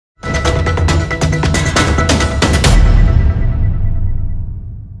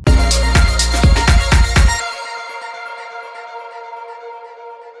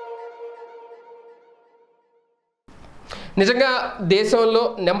నిజంగా దేశంలో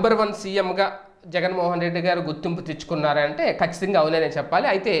నెంబర్ 1 సీఎంగా జగన్మోహన్ రెడ్డి గారు గుర్తింపు తెచ్చుకున్నారంటే ఖచ్చితంగా అవుననే చెప్పాలి.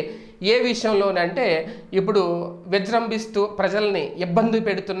 అయితే ఏ విషయంలోనంటే ఇప్పుడు విజృంభిస్తూ ప్రజల్ని ఇబ్బంది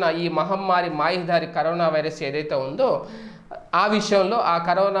పెడుతున్న ఈ మహమ్మారి మాయదారి కరోనా వైరస్ ఏదైతే ఉందో ఆ విషయంలో ఆ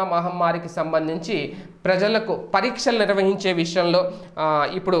కరోనా మహమ్మారికి సంబంధించి ప్రజలకు పరీక్షలు నిర్వహించే విషయంలో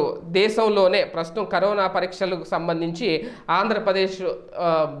ఇప్పుడు దేశంలోనే ప్రస్తుతం కరోనా పరీక్షలకు సంబంధించి ఆంధ్రప్రదేశ్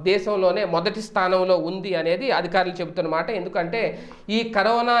దేశంలోనే మొదటి స్థానంలో ఉంది అనేది అధికారులు చెబుతున్నమాట. ఎందుకంటే ఈ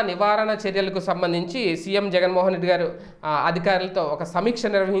కరోనా నివారణ చర్యలకు సంబంధించి సీఎం జగన్మోహన్ రెడ్డి గారు అధికారులతో ఒక సమీక్ష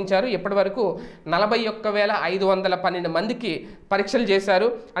నిర్వహించారు. ఇప్పటి వరకు 41,512 మందికి పరీక్షలు చేశారు.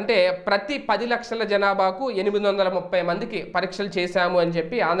 అంటే ప్రతి 10 లక్షల జనాభాకు 830 మందికి పరీక్షలు చేశాము అని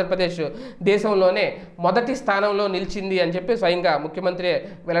చెప్పి ఆంధ్రప్రదేశ్ దేశంలోనే మొదటి స్థానంలో నిలిచింది అని చెప్పి స్వయంగా ముఖ్యమంత్రి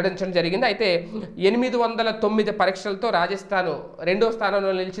వెల్లడించడం జరిగింది. అయితే 809 పరీక్షలతో రాజస్థాన్ రెండో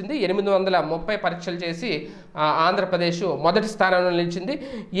స్థానంలో నిలిచింది. 830 పరీక్షలు చేసి ఆంధ్రప్రదేశ్ మొదటి స్థానంలో నిలిచింది.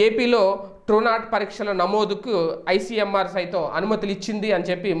 ఏపీలో ట్రూనాట్ పరీక్షల నమోదుకు ICMR సైతం అనుమతులు ఇచ్చింది అని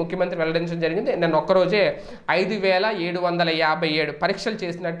చెప్పి ముఖ్యమంత్రి వెల్లడించడం జరిగింది. నిన్న ఒక్కరోజే 5,757 పరీక్షలు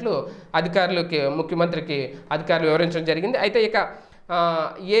చేసినట్లు ముఖ్యమంత్రికి అధికారులు వివరించడం జరిగింది. అయితే ఇక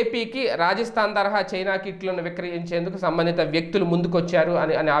ఏపీకి రాజస్థాన్ తరహా చైనా కిట్లను విక్రయించేందుకు సంబంధిత వ్యక్తులు ముందుకొచ్చారు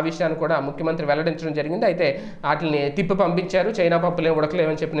అని ఆ విషయాన్ని కూడా ముఖ్యమంత్రి వెల్లడించడం జరిగింది. అయితే వాటిని తిప్పి పంపించారు. చైనా పప్పులేం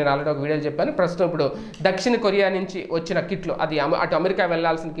ఉడకలేమని చెప్పి నేను ఆల్రెడీ ఒక వీడియోలో చెప్పాను. ప్రస్తుతం ఇప్పుడు దక్షిణ కొరియా నుంచి వచ్చిన కిట్లు అది అటు అమెరికా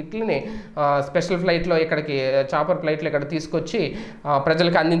వెళ్లాల్సిన కిట్లని స్పెషల్ ఫ్లైట్లో ఇక్కడికి చాపర్ ఫ్లైట్లో ఇక్కడ తీసుకొచ్చి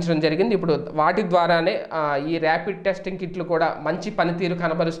ప్రజలకు అందించడం జరిగింది. ఇప్పుడు వాటి ద్వారానే ఈ ర్యాపిడ్ టెస్టింగ్ కిట్లు కూడా మంచి పనితీరు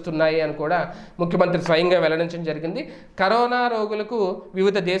కనబరుస్తున్నాయి అని కూడా ముఖ్యమంత్రి స్వయంగా వెల్లడించడం జరిగింది. కరోనా రోగులకు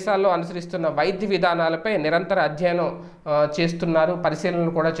వివిధ దేశాల్లో అనుసరిస్తున్న వైద్య విధానాలపై నిరంతర అధ్యయనం చేస్తున్నారు,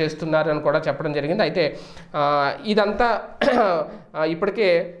 పరిశీలనలు కూడా చేస్తున్నారు అని కూడా చెప్పడం జరిగింది. అయితే ఇదంతా ఇప్పటికే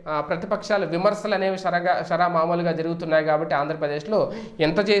ప్రతిపక్షాల విమర్శలు అనేవి మామూలుగా జరుగుతున్నాయి కాబట్టి ఆంధ్రప్రదేశ్లో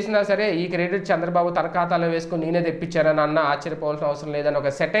ఎంత చేసినా సరే ఈ క్రెడిట్ చంద్రబాబు తన ఖాతాలో వేసుకుని నేనే తెప్పించానని అన్న ఆశ్చర్యపోవాల్సిన అవసరం లేదని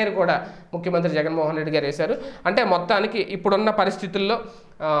ఒక సెటైర్ కూడా ముఖ్యమంత్రి జగన్మోహన్ రెడ్డి గారు వేశారు. అంటే మొత్తానికి ఇప్పుడున్న పరిస్థితుల్లో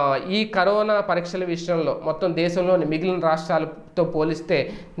ఈ కరోనా పరీక్షల విషయంలో మొత్తం దేశంలోని మిగిలిన రాష్ట్రాలతో పోలిస్తే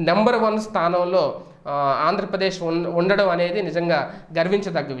నెంబర్ 1 స్థానంలో ఆంధ్రప్రదేశ్ ఉండడం అనేది నిజంగా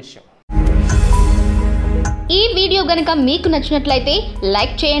గర్వించదగ్గ విషయం. ఈ వీడియో గనుక మీకు నచ్చినట్లయితే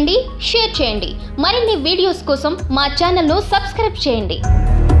లైక్ చేయండి, షేర్ చేయండి. మరిన్ని వీడియోస్ కోసం మా ఛానల్ను సబ్స్క్రైబ్ చేయండి.